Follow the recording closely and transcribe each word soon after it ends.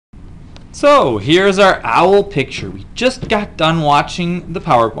So here's our owl picture. We just got done watching the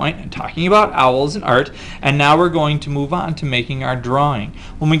PowerPoint and talking about owls and art, and now we're going to move on to making our drawing.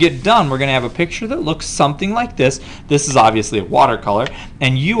 When we get done, we're going to have a picture that looks something like this. This is obviously a watercolor,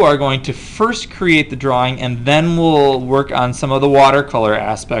 and you are going to first create the drawing, and then we'll work on some of the watercolor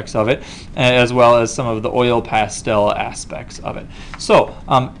aspects of it, as well as some of the oil pastel aspects of it. So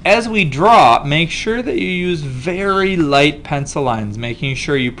as we draw, make sure that you use very light pencil lines, making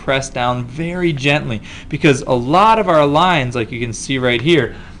sure you press down very gently, because a lot of our lines, like you can see right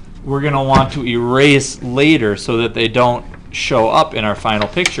here, we're going to want to erase later so that they don't show up in our final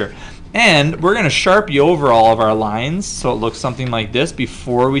picture. And we're going to Sharpie over all of our lines so it looks something like this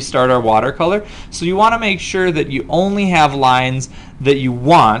before we start our watercolor. So you want to make sure that you only have lines that you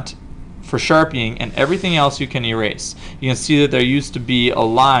want for Sharpieing, and everything else you can erase. You can see that there used to be a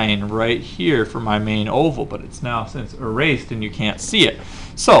line right here for my main oval, but it's now since erased and you can't see it.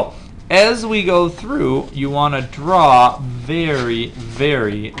 So as we go through, you want to draw very,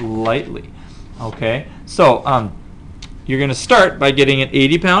 very lightly. Okay, so you're going to start by getting an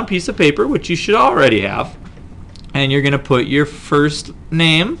 80-pound piece of paper, which you should already have, and you're going to put your first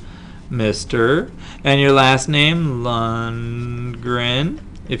name, Mr., and your last name, Lundgren,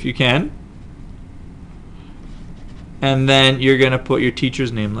 if you can. And then you're going to put your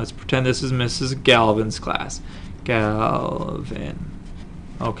teacher's name. Let's pretend this is Mrs. Galvin's class. Galvin.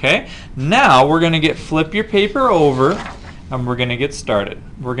 Okay, now we're going to flip your paper over, and we're going to get started.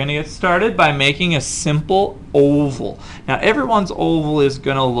 We're going to get started by making a simple oval. Now everyone's oval is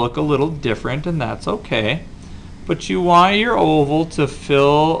going to look a little different, and that's okay. But you want your oval to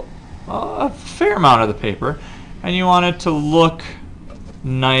fill a fair amount of the paper, and you want it to look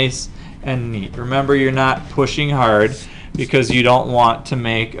nice and neat. Remember, you're not pushing hard because you don't want to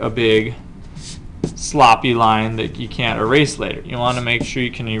make a big sloppy line that you can't erase later. You want to make sure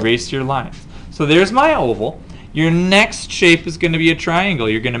you can erase your lines. So there's my oval. Your next shape is going to be a triangle.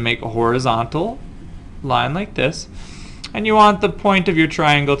 You're going to make a horizontal line like this, and you want the point of your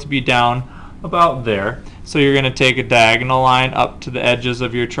triangle to be down about there. So you're going to take a diagonal line up to the edges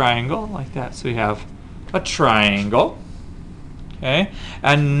of your triangle like that. So you have a triangle. Okay,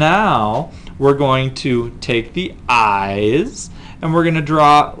 and now we're going to take the eyes and we're going to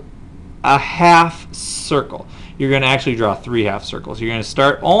draw a half circle. You're going to actually draw 3 half circles. You're going to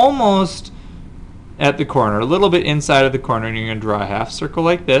start almost at the corner, a little bit inside of the corner, and you're going to draw a half circle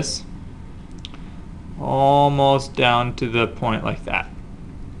like this, almost down to the point like that.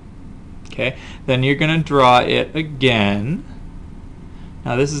 Okay, then you're going to draw it again.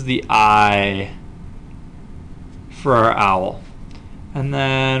 Now this is the eye for our owl. And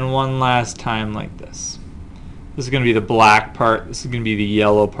then one last time like this. This is going to be the black part, this is going to be the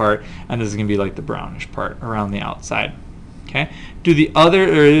yellow part, and this is going to be like the brownish part around the outside. Okay? Do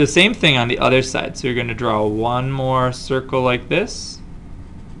the same thing on the other side. So you're going to draw one more circle like this,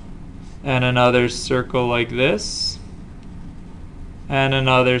 and another circle like this, and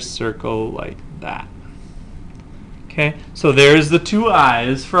another circle like that. Okay? So there's the 2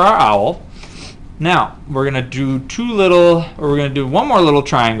 eyes for our owl. Now we're going to do one more little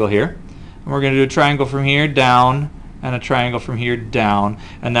triangle here. And we're going to do a triangle from here down and a triangle from here down,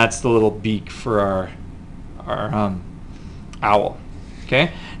 and that's the little beak for our owl.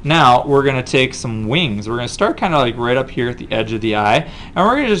 Okay? Now we're going to take some wings. We're going to start kind of like right up here at the edge of the eye, and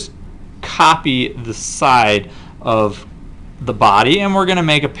we're going to just copy the side of the body, and we're going to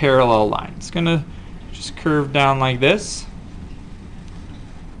make a parallel line. It's going to just curve down like this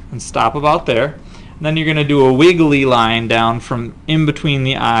and stop about there. And then you're going to do a wiggly line down from in between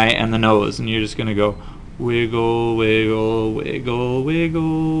the eye and the nose, and you're just going to go wiggle, wiggle, wiggle,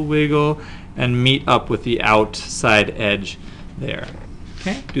 wiggle, wiggle, and meet up with the outside edge there.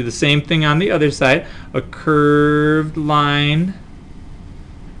 Okay, do the same thing on the other side, a curved line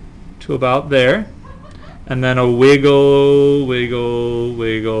to about there, and then a wiggle, wiggle,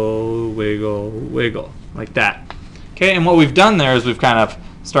 wiggle, wiggle, wiggle, like that. Okay, and what we've done there is we've kind of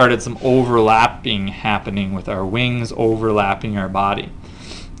started some overlapping happening with our wings overlapping our body.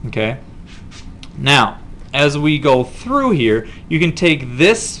 Okay, now as we go through here, you can take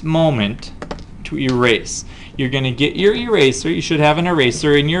this moment to erase. You're going to get your eraser. You should have an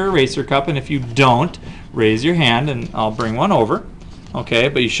eraser in your eraser cup, and if you don't, raise your hand and I'll bring one over. Okay,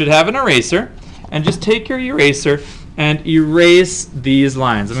 but you should have an eraser, and just take your eraser and erase these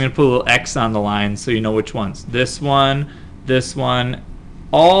lines. I'm going to put a little X on the line so you know which ones. This one,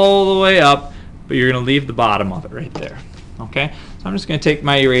 all the way up, but you're going to leave the bottom of it right there. Okay, so I'm just going to take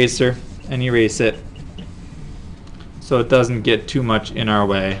my eraser and erase it so it doesn't get too much in our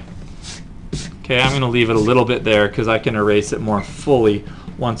way. Okay, I'm going to leave it a little bit there because I can erase it more fully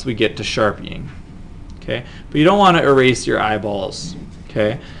once we get to Sharpieing. Okay, but you don't want to erase your eyeballs.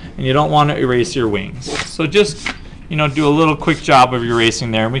 Okay, and you don't want to erase your wings. So just, you know, do a little quick job of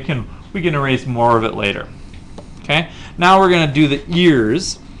erasing there, and we can erase more of it later. Okay, now we're going to do the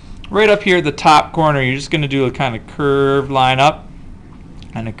ears. Right up here at the top corner, you're just going to do a kind of curved line up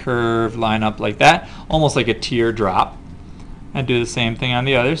and a curved line up like that, almost like a teardrop. And do the same thing on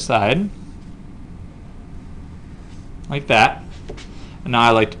the other side, like that. And now I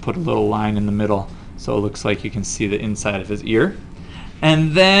like to put a little line in the middle so it looks like you can see the inside of his ear.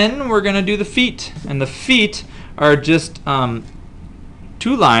 And then we're going to do the feet. And the feet are just 2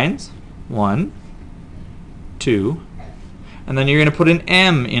 lines, 1, 2, and then you're going to put an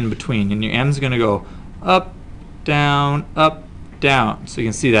M in between, and your M is going to go up, down, so you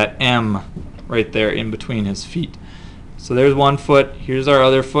can see that M right there in between his feet. So there's one foot, here's our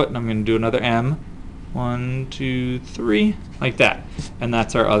other foot, and I'm going to do another M, 1, 2, 3, like that, and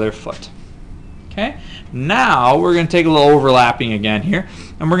that's our other foot. Okay, now we're going to take a little overlapping again here,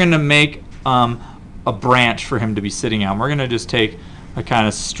 and we're going to make a branch for him to be sitting on. We're going to just take a kind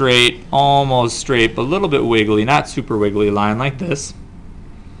of straight, almost straight, but a little bit wiggly, not super wiggly line like this.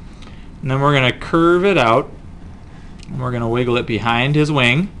 And then we're going to curve it out, and we're going to wiggle it behind his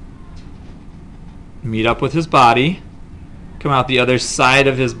wing, meet up with his body, come out the other side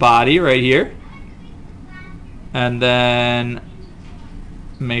of his body right here, and then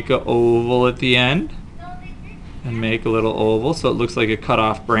make an oval at the end, and make a little oval so it looks like a cut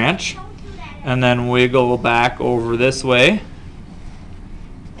off branch, and then wiggle back over this way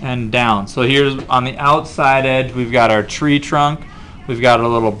and down. So here's on the outside edge, we've got our tree trunk, we've got a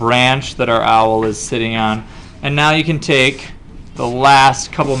little branch that our owl is sitting on, and now you can take the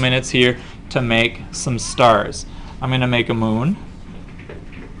last couple minutes here to make some stars. I'm going to make a moon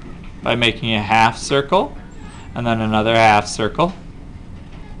by making a half circle and then another half circle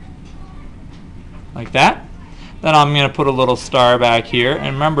like that. Then I'm going to put a little star back here,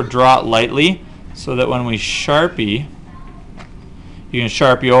 and remember, draw it lightly so that when we Sharpie, you can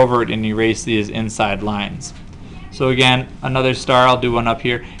Sharpie over it and erase these inside lines. So again, another star, I'll do one up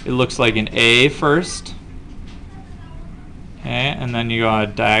here. It looks like an A first. Okay, and then you go a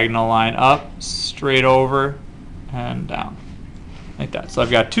diagonal line up, straight over, and down. Like that. So I've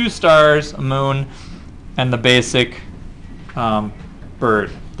got 2 stars, a moon, and the basic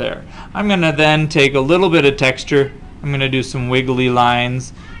bird there. I'm going to then take a little bit of texture. I'm going to do some wiggly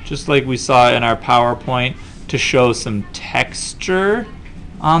lines, just like we saw in our PowerPoint, to show some texture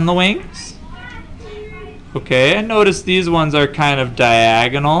on the wings. Okay, and notice these ones are kind of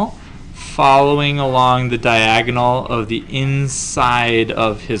diagonal, following along the diagonal of the inside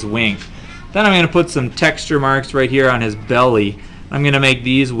of his wing. Then I'm going to put some texture marks right here on his belly. I'm going to make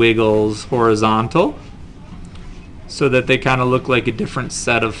these wiggles horizontal so that they kind of look like a different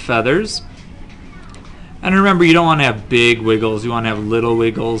set of feathers. And remember, you don't want to have big wiggles, you want to have little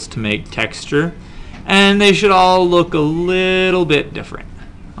wiggles to make texture. And they should all look a little bit different.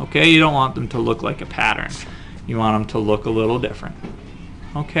 Okay, you don't want them to look like a pattern. You want them to look a little different.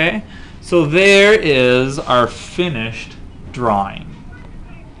 Okay, so there is our finished drawing.